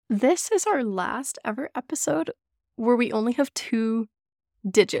This is our last ever episode where we only have 2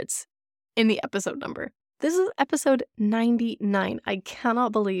 digits in the episode number. This is episode 99. I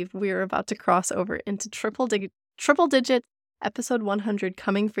cannot believe we are about to cross over into triple digit episode 100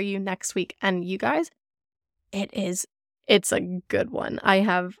 coming for you next week. And you guys, it's a good one. I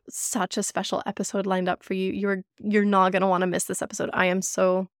have such a special episode lined up for you. You're not going to want to miss this episode. I am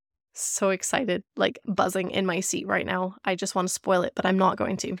so excited, like buzzing in my seat right now. I just want to spoil it, but I'm not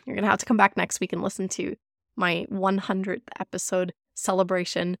going to. You're going to have to come back next week and listen to my 100th episode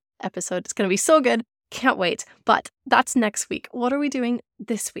celebration episode. It's going to be so good. Can't wait. But that's next week. What are we doing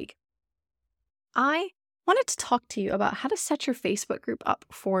this week? I wanted to talk to you about how to set your Facebook group up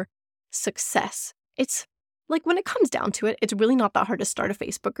for success. It's like, when it comes down to it, it's really not that hard to start a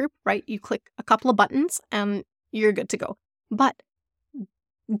Facebook group, right? You click a couple of buttons and you're good to go. But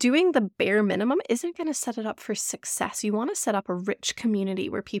doing the bare minimum isn't going to set it up for success. You want to set up a rich community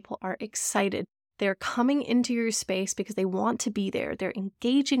where people are excited. They're coming into your space because they want to be there. They're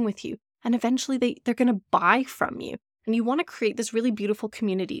engaging with you. And eventually they're going to buy from you. And you want to create this really beautiful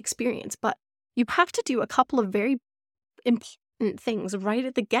community experience. But you have to do a couple of very important things right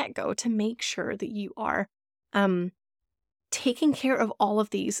at the get-go to make sure that you are taking care of all of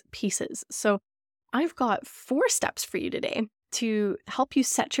these pieces. So I've got 4 steps for you today to help you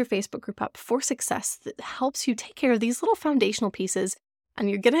set your Facebook group up for success that helps you take care of these little foundational pieces, and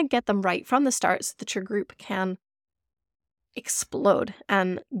you're going to get them right from the start so that your group can explode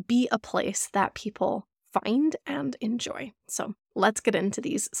and be a place that people find and enjoy. So let's get into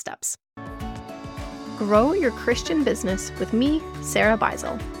these steps. Grow your Christian business with me, Sarah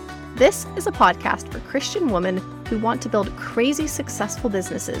Beisel. This is a podcast for Christian women who want to build crazy successful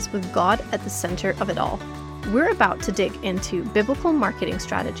businesses with God at the center of it all. We're about to dig into biblical marketing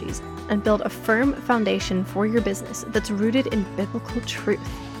strategies and build a firm foundation for your business that's rooted in biblical truth.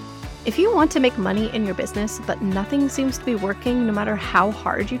 If you want to make money in your business, but nothing seems to be working no matter how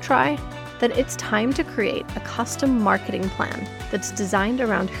hard you try, then it's time to create a custom marketing plan that's designed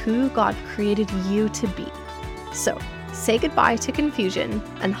around who God created you to be. So, say goodbye to confusion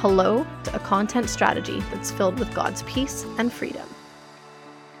and hello to a content strategy that's filled with God's peace and freedom.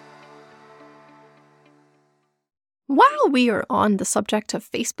 While we are on the subject of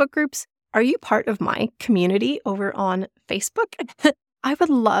Facebook groups, are you part of my community over on Facebook? I would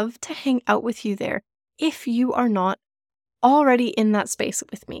love to hang out with you there if you are not already in that space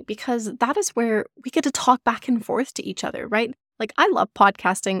with me, because that is where we get to talk back and forth to each other, right? Like, I love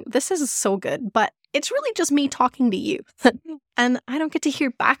podcasting. This is so good, but it's really just me talking to you. And I don't get to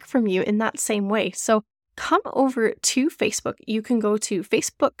hear back from you in that same way. So come over to Facebook. You can go to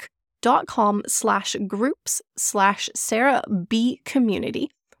facebook.com/groups/Sarah B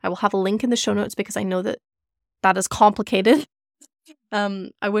Community. I will have a link in the show notes because I know that is complicated.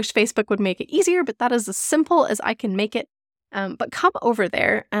 I wish Facebook would make it easier, but that is as simple as I can make it. But come over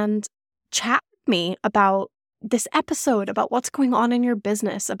there and chat with me about this episode, about what's going on in your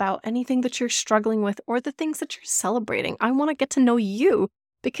business, about anything that you're struggling with, or the things that you're celebrating. I want to get to know you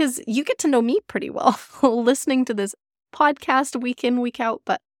because you get to know me pretty well listening to this podcast week in, week out,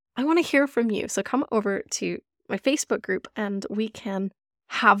 but I want to hear from you. So come over to my Facebook group and we can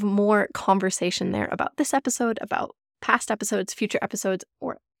have more conversation there about this episode, about past episodes, future episodes,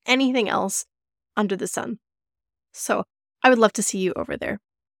 or anything else under the sun. So I would love to see you over there.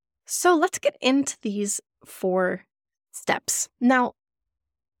 So let's get into these 4 steps. Now,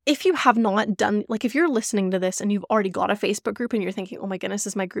 if you have not done, like if you're listening to this and you've already got a Facebook group and you're thinking, oh my goodness,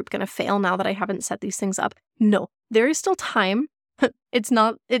 is my group going to fail now that I haven't set these things up? No, there is still time. That's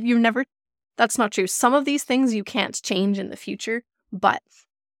not true. Some of these things you can't change in the future, but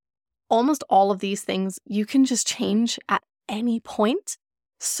almost all of these things you can just change at any point.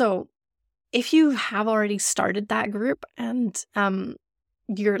 So if you have already started that group and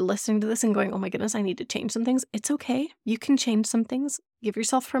you're listening to this and going, oh my goodness, I need to change some things, it's okay. You can change some things. Give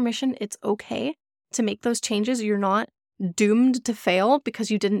yourself permission. It's okay to make those changes. You're not doomed to fail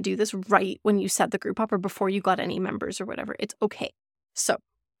because you didn't do this right when you set the group up or before you got any members or whatever. It's okay. So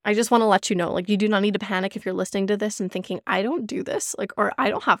I just want to let you know, like, you do not need to panic if you're listening to this and thinking, I don't do this, like, or I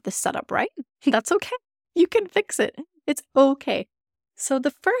don't have this set up right. That's okay. You can fix it. It's okay. So the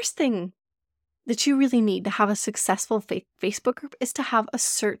first thing that you really need to have a successful Facebook group is to have a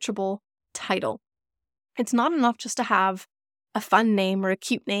searchable title. It's not enough just to have a fun name or a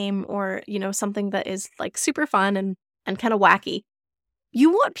cute name or, something that is like super fun and kind of wacky.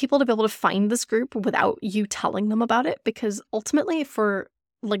 You want people to be able to find this group without you telling them about it, because ultimately for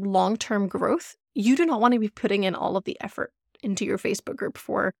like long-term growth, you do not want to be putting in all of the effort into your Facebook group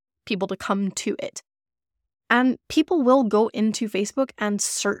for people to come to it. And people will go into Facebook and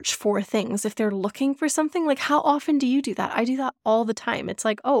search for things if they're looking for something. Like, how often do you do that? I do that all the time. It's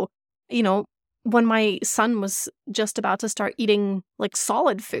like, oh, when my son was just about to start eating like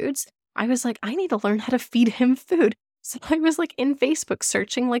solid foods, I was like, I need to learn how to feed him food. So I was like in Facebook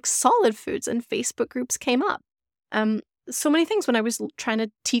searching like solid foods, and Facebook groups came up. So many things when I was trying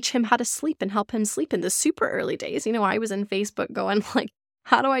to teach him how to sleep and help him sleep in the super early days. I was in Facebook going like,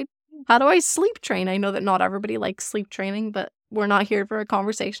 how do I sleep train? I know that not everybody likes sleep training, but we're not here for a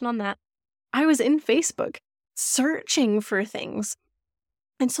conversation on that. I was in Facebook searching for things.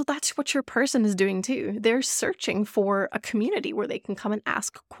 And so that's what your person is doing too. They're searching for a community where they can come and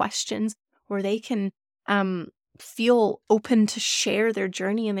ask questions, where they can feel open to share their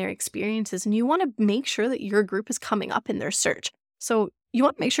journey and their experiences. And you want to make sure that your group is coming up in their search. So you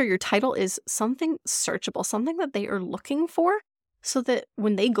want to make sure your title is something searchable, something that they are looking for, so that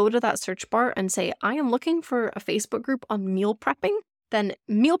when they go to that search bar and say, I am looking for a Facebook group on meal prepping, then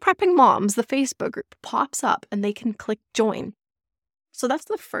Meal Prepping Moms, the Facebook group, pops up and they can click join. So that's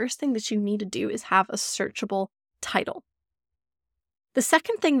the first thing that you need to do, is have a searchable title. The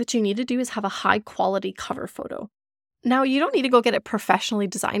second thing that you need to do is have a high quality cover photo. Now, you don't need to go get it professionally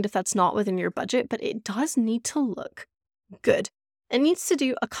designed if that's not within your budget, but it does need to look good. It needs to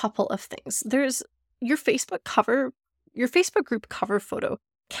do a couple of things. There's your Facebook group cover photo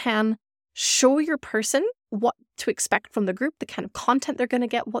can show your person what to expect from the group, the kind of content they're going to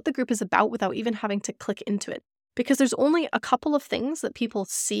get, what the group is about without even having to click into it. Because there's only a couple of things that people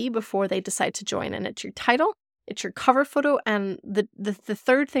see before they decide to join, and it's your title, it's your cover photo, and the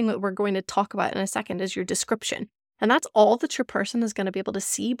third thing that we're going to talk about in a second is your description. And that's all that your person is going to be able to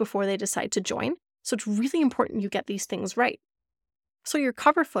see before they decide to join. So it's really important you get these things right. So your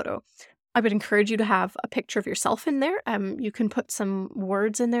cover photo, I would encourage you to have a picture of yourself in there. You can put some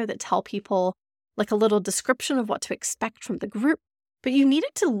words in there that tell people like a little description of what to expect from the group, but you need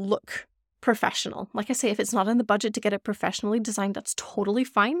it to look professional. Like I say, if it's not in the budget to get it professionally designed, that's totally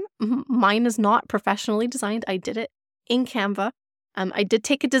fine. Mine is not professionally designed. I did it in Canva. I did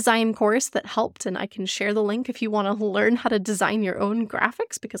take a design course that helped, and I can share the link if you want to learn how to design your own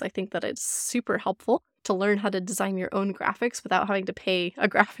graphics, because I think that it's super helpful to learn how to design your own graphics without having to pay a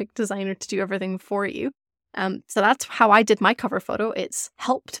graphic designer to do everything for you. So that's how I did my cover photo. It's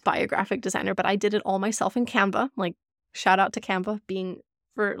helped by a graphic designer, but I did it all myself in Canva. Like, shout out to Canva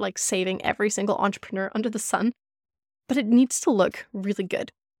for like saving every single entrepreneur under the sun. But it needs to look really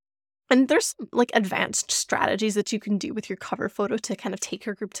good. And there's like advanced strategies that you can do with your cover photo to kind of take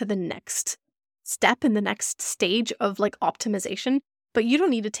your group to the next step in the next stage of like optimization. But you don't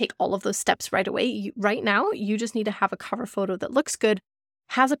need to take all of those steps right away. Right now, you just need to have a cover photo that looks good,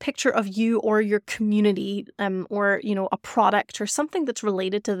 has a picture of you or your community, or a product or something that's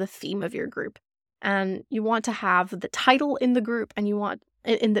related to the theme of your group. And you want to have the title in the group, and you want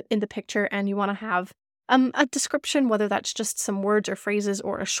in the picture, and you want to have a description, whether that's just some words or phrases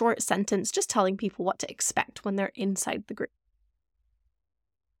or a short sentence, just telling people what to expect when they're inside the group.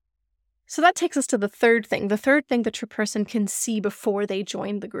 So that takes us to the third thing. The third thing that your person can see before they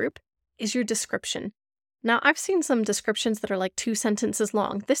join the group is your description. Now, I've seen some descriptions that are like 2 sentences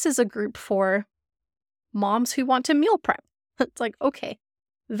long. This is a group for moms who want to meal prep. It's like, okay,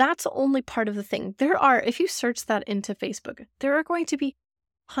 that's only part of the thing. If you search that into Facebook, there are going to be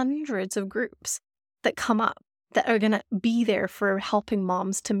hundreds of groups that come up that are going to be there for helping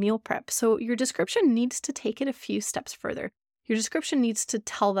moms to meal prep. So your description needs to take it a few steps further. Your description needs to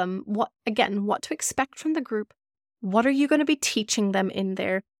tell them what to expect from the group. What are you going to be teaching them in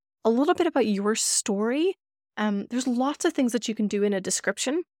there? A little bit about your story. There's lots of things that you can do in a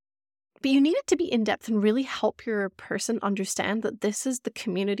description, but you need it to be in depth and really help your person understand that this is the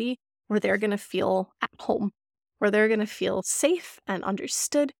community where they're going to feel at home, where they're going to feel safe and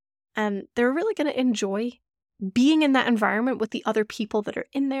understood, and they're really going to enjoy being in that environment with the other people that are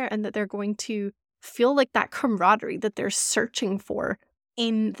in there, and that they're going to feel like that camaraderie that they're searching for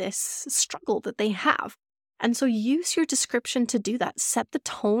in this struggle that they have. And so use your description to do that. Set the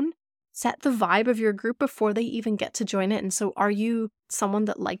tone, set the vibe of your group before they even get to join it. And so are you someone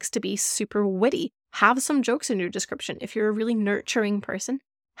that likes to be super witty? Have some jokes in your description. If you're a really nurturing person,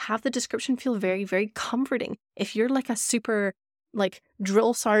 have the description feel very, very comforting. If you're like a super like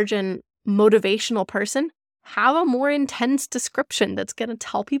drill sergeant motivational person, have a more intense description that's going to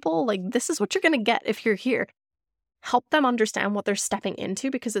tell people like, this is what you're going to get if you're here. Help them understand what they're stepping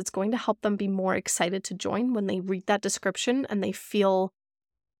into, because it's going to help them be more excited to join when they read that description and they feel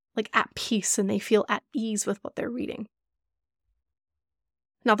like at peace and they feel at ease with what they're reading.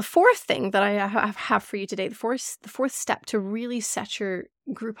 Now, the fourth thing that I have for you today, the fourth step to really set your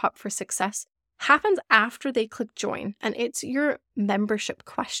group up for success, happens after they click join, and it's your membership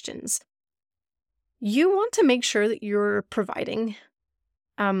questions. You want to make sure that you're providing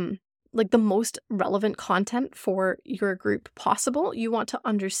the most relevant content for your group possible. You want to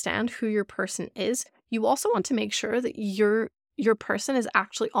understand who your person is. You also want to make sure that your person is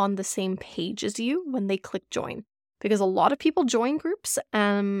actually on the same page as you when they click join, because a lot of people join groups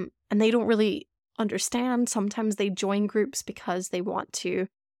and they don't really understand. Sometimes they join groups because they want to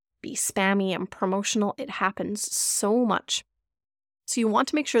be spammy and promotional. It happens so much. So you want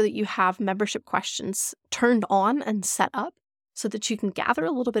to make sure that you have membership questions turned on and set up so that you can gather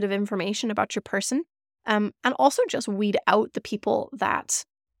a little bit of information about your person, and also just weed out the people that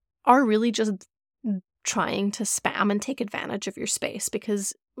are really just trying to spam and take advantage of your space,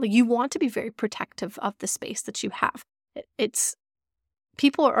 because you want to be very protective of the space that you have. It's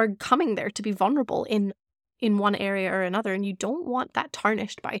people are coming there to be vulnerable in one area or another, and you don't want that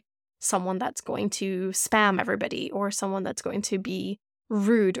tarnished by someone that's going to spam everybody, or someone that's going to be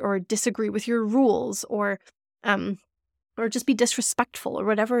rude or disagree with your rules, or just be disrespectful or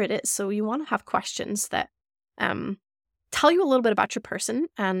whatever it is. So you want to have questions that tell you a little bit about your person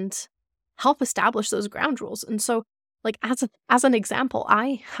and help establish those ground rules. And so, as an example,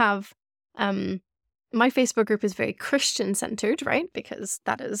 I have my Facebook group is very Christian centered, right? Because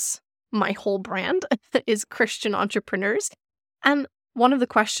that is my whole brand is Christian entrepreneurs. And one of the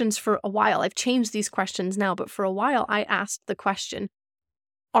questions for a while, I've changed these questions now, but for a while I asked the question,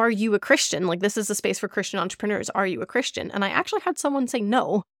 are you a Christian? This is a space for Christian entrepreneurs. Are you a Christian? And I actually had someone say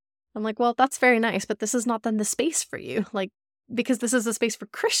no. I'm like, well, that's very nice, but this is not then the space for you. Because this is a space for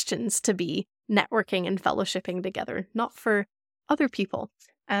Christians to be networking and fellowshipping together, not for other people.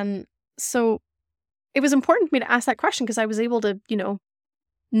 And so it was important for me to ask that question, because I was able to,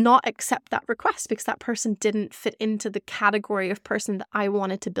 not accept that request because that person didn't fit into the category of person that I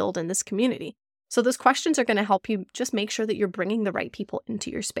wanted to build in this community. So those questions are going to help you just make sure that you're bringing the right people into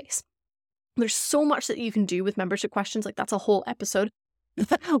your space. There's so much that you can do with membership questions. That's a whole episode.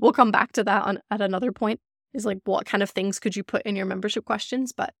 We'll come back to that at another point, is what kind of things could you put in your membership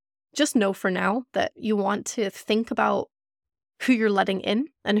questions. But just know for now that you want to think about who you're letting in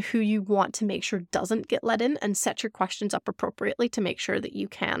and who you want to make sure doesn't get let in, and set your questions up appropriately to make sure that you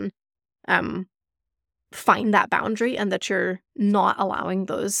can find that boundary and that you're not allowing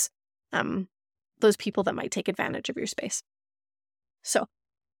those people that might take advantage of your space. So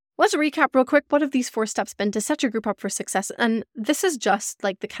let's recap real quick. What have these 4 steps been to set your group up for success? And this is just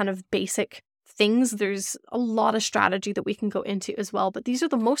the kind of basic things. There's a lot of strategy that we can go into as well, but these are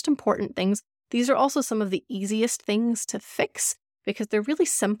the most important things. These are also some of the easiest things to fix because they're really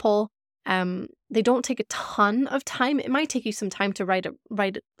simple. They don't take a ton of time. It might take you some time to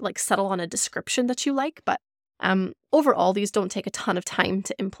settle on a description that you like, but overall, these don't take a ton of time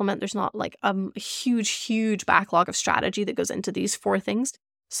to implement. There's not a huge backlog of strategy that goes into these 4 things.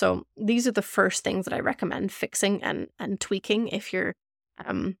 So these are the first things that I recommend fixing and tweaking if you're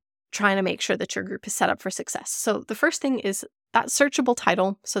trying to make sure that your group is set up for success. So the first thing is that searchable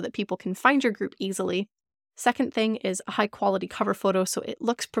title so that people can find your group easily. Second thing is a high quality cover photo so it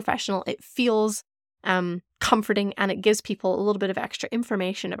looks professional, it feels comforting, and it gives people a little bit of extra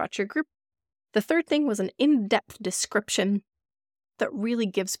information about your group. The third thing was an in-depth description that really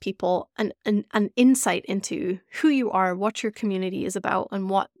gives people an insight into who you are, what your community is about, and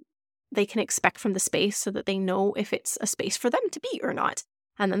what they can expect from the space so that they know if it's a space for them to be or not.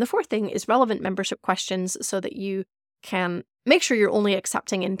 And then the fourth thing is relevant membership questions so that you can make sure you're only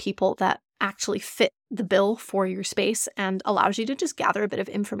accepting in people that actually fit the bill for your space and allows you to just gather a bit of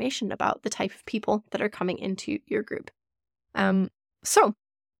information about the type of people that are coming into your group. So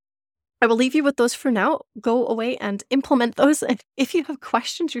I will leave you with those for now. Go away and implement those. If you have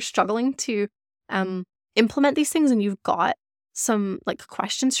questions, you're struggling to implement these things and you've got some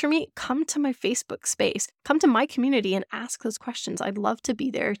questions for me, come to my Facebook space, come to my community and ask those questions. I'd love to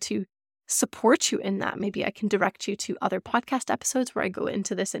be there to support you in that. Maybe I can direct you to other podcast episodes where I go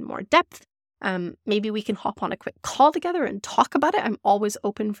into this in more depth. Maybe we can hop on a quick call together and talk about it. I'm always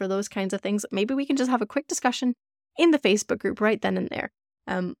open for those kinds of things. Maybe we can just have a quick discussion in the Facebook group right then and there.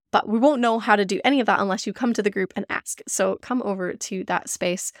 But we won't know how to do any of that unless you come to the group and ask. So come over to that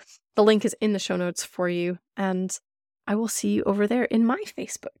space. The link is in the show notes for you. And I will see you over there in my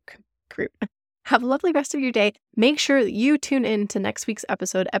Facebook group. Have a lovely rest of your day. Make sure that you tune in to next week's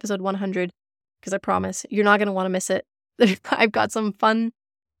episode 100, because I promise you're not going to want to miss it. I've got some fun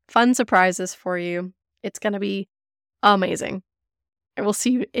surprises for you. It's going to be amazing. I will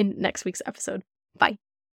see you in next week's episode. Bye.